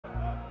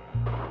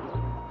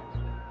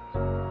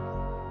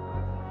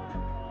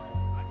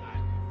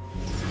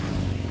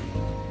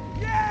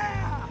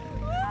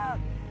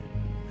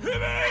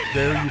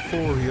Their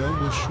euphoria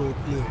was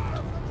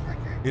short-lived,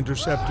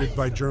 intercepted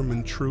by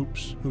German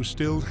troops who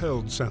still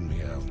held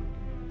Saint-Mihiel.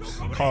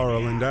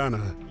 Karl and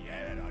Anna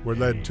were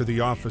led to the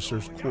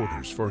officers'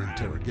 quarters for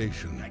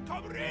interrogation.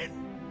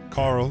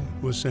 Karl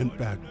was sent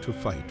back to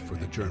fight for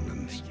the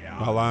Germans,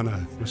 while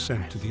Anna was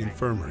sent to the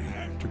infirmary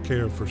to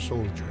care for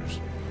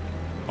soldiers.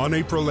 On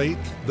April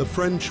 8th, the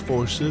French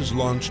forces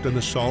launched an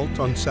assault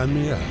on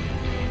Saint-Mihiel,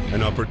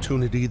 an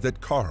opportunity that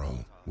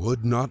Karl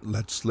would not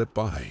let slip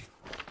by.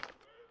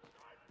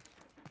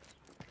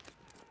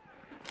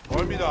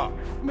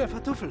 Mehr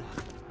Kartoffeln.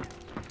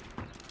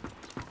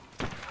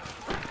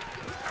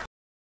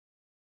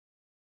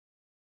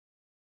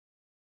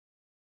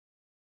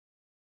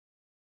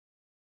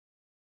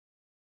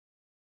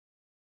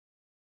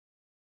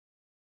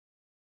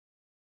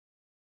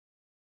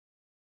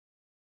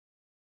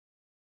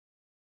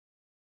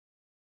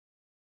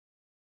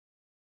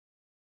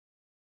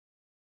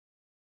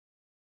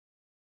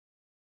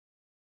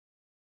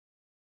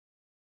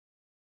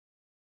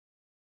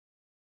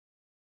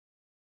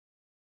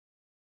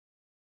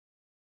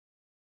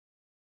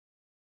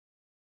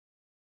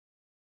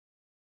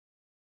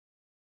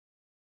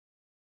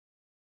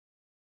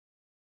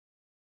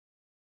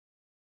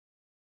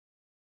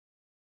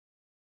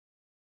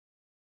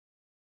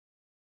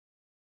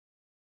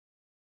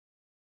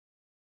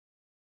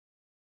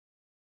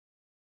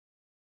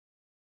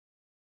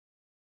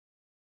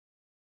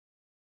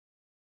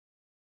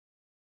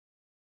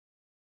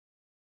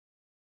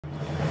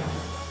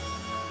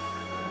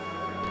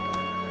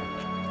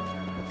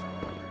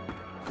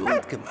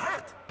 Gut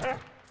gemacht.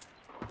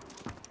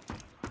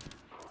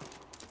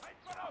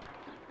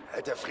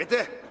 Alter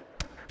Fritte!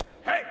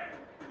 Hey,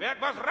 werk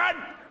was ran!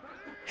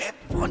 Hepp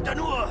runter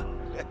nur!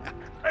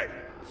 Hey,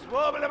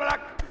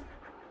 Zworbelebelack!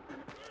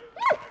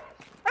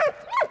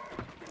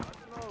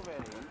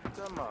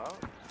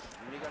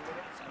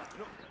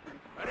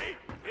 Marie,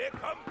 wir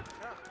kommen!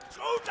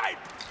 Zu sein!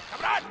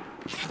 Kameraden!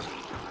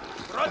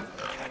 Rund!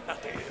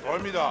 Roll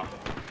mich da!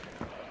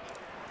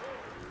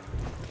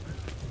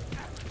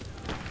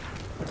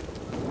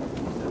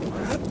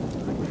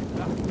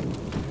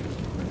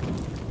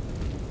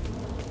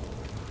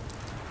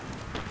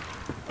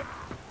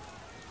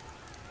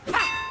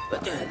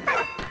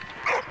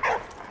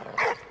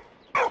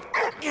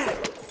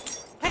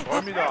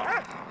 Roll mich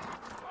da!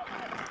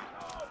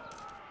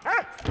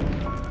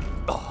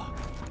 Oh.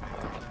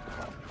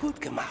 Gut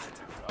gemacht.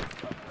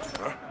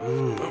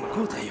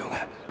 Guter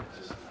Junge.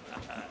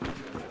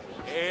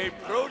 Hey,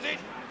 Prosit!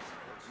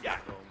 Ja!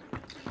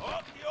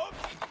 Auf die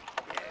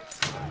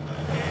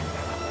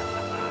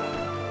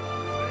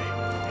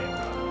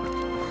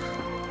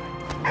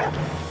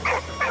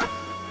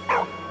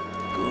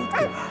Gut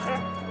gemacht.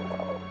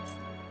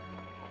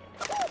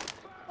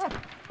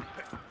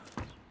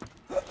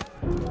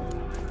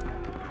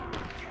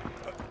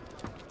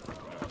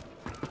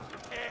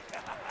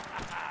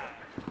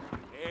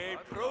 Hey,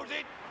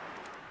 Prosit!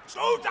 So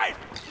sein!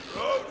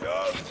 So!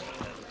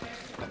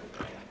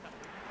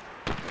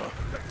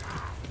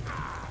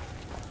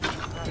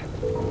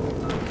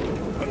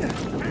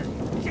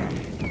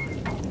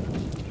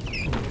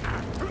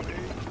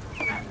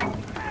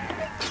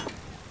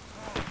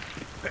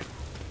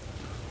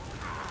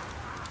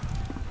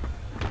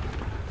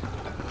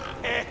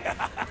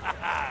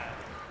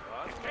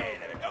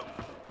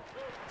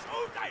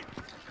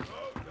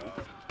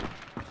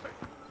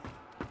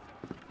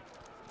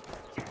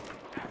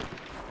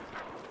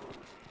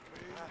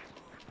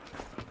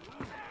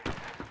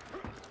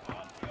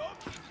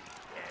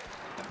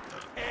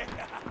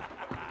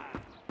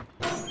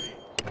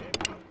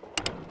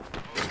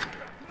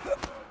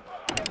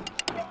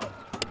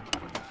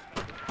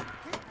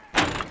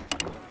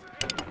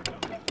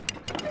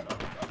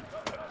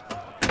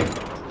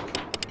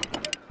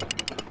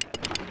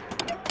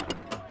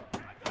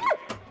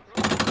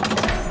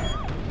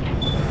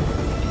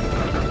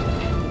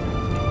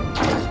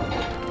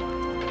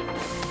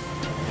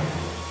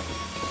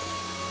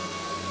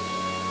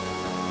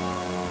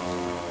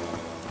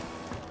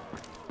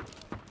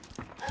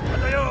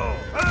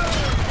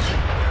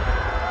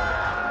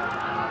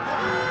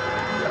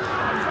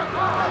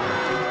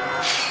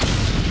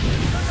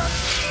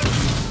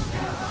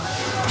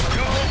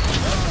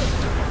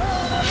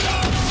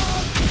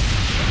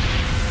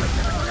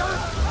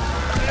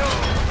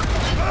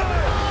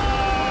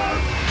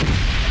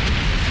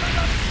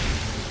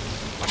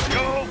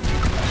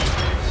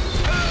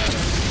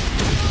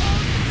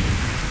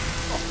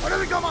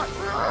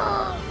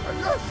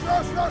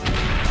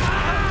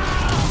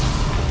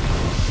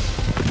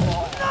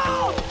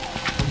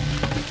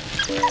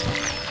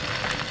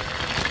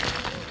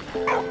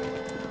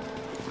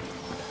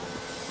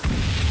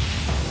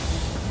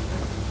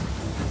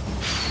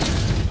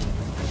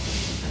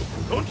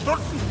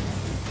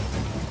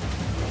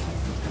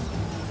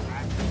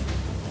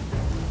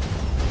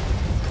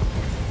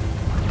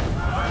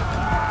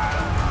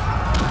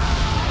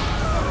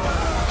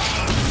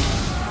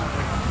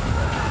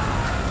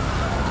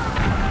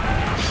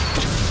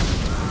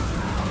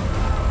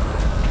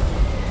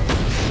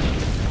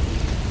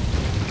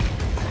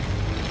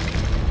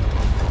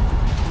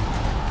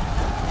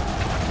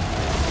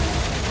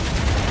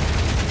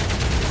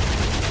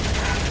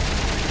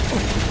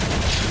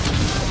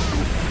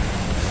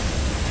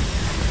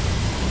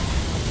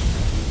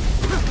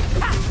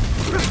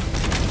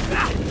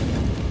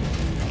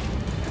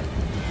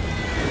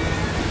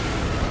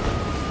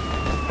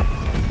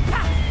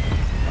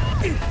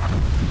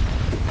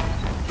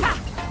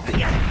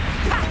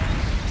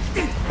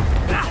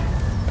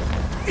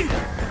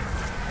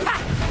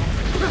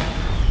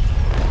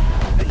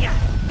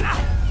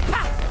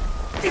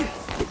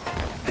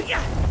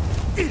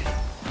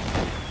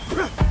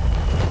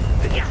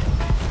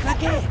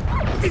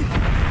 Du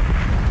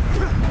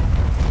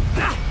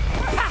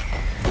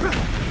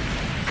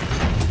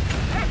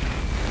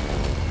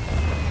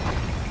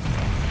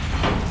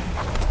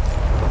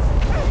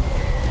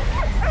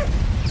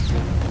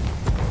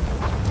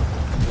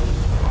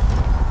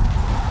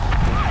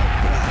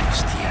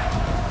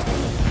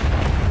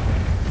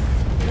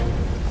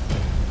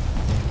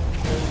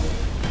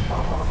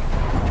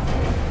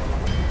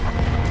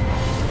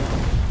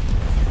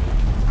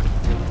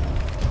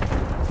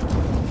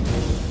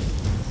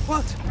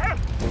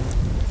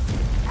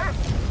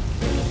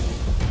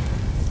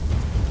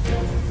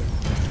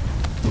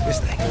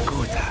bist ein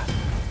Guter.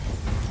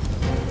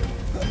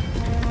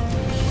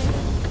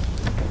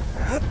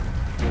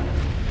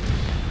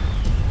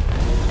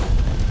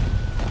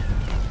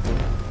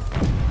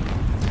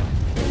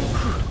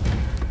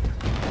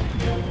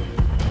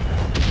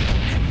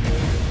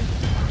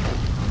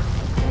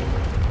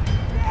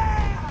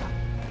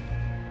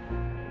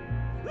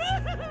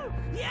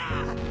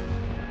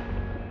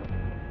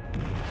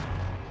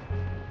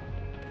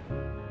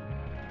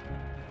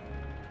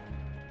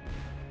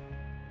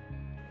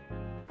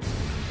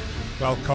 While